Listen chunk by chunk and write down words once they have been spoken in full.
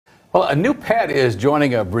Well, a new pet is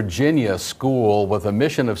joining a Virginia school with a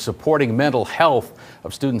mission of supporting mental health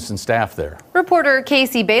of students and staff there. Reporter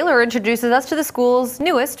Casey Baylor introduces us to the school's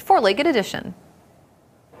newest four-legged addition.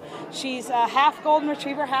 She's a half golden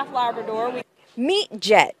retriever, half Labrador. Meet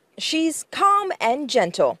Jet. She's calm and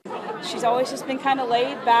gentle. She's always just been kind of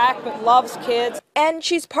laid back, but loves kids. And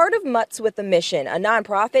she's part of Mutts with a Mission, a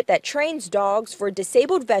nonprofit that trains dogs for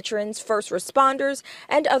disabled veterans, first responders,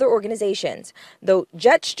 and other organizations. Though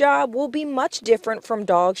Jet's job will be much different from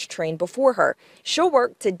dogs trained before her. She'll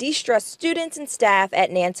work to de-stress students and staff at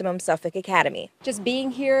Nansemond Suffolk Academy. Just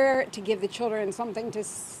being here to give the children something to,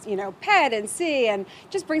 pet and see and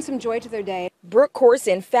just bring some joy to their day. Brooke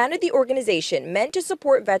Corson founded the organization meant to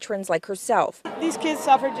support veterans like herself. These kids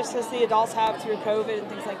suffer just as the adults have through COVID and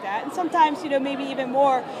things like that. And sometimes, maybe even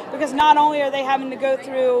more, because not only are they having to go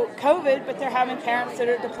through COVID, but they're having parents that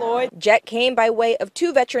are deployed. Jet came by way of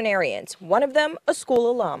two veterinarians, one of them a school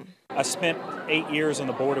alum. I spent 8 years on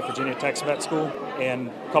the board of Virginia Tech's vet school and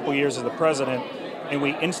a couple years as the president, and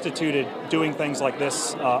we instituted doing things like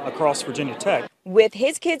this across Virginia Tech. With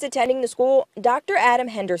his kids attending the school, Dr. Adam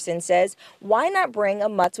Henderson says, why not bring a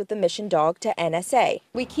Mutts with a Mission dog to NSA?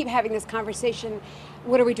 We keep having this conversation,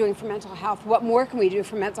 what are we doing for mental health? What more can we do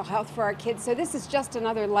for mental health for our kids? So this is just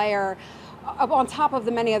another layer on top of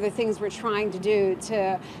the many other things we're trying to do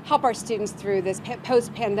to help our students through this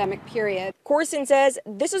post-pandemic period. Corson says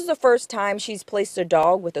this is the first time she's placed a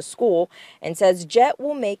dog with a school and says Jet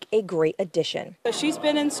will make a great addition. So she's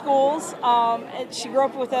been in schools. She grew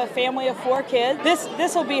up with a family of 4 kids.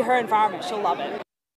 This will be her environment. She'll love it.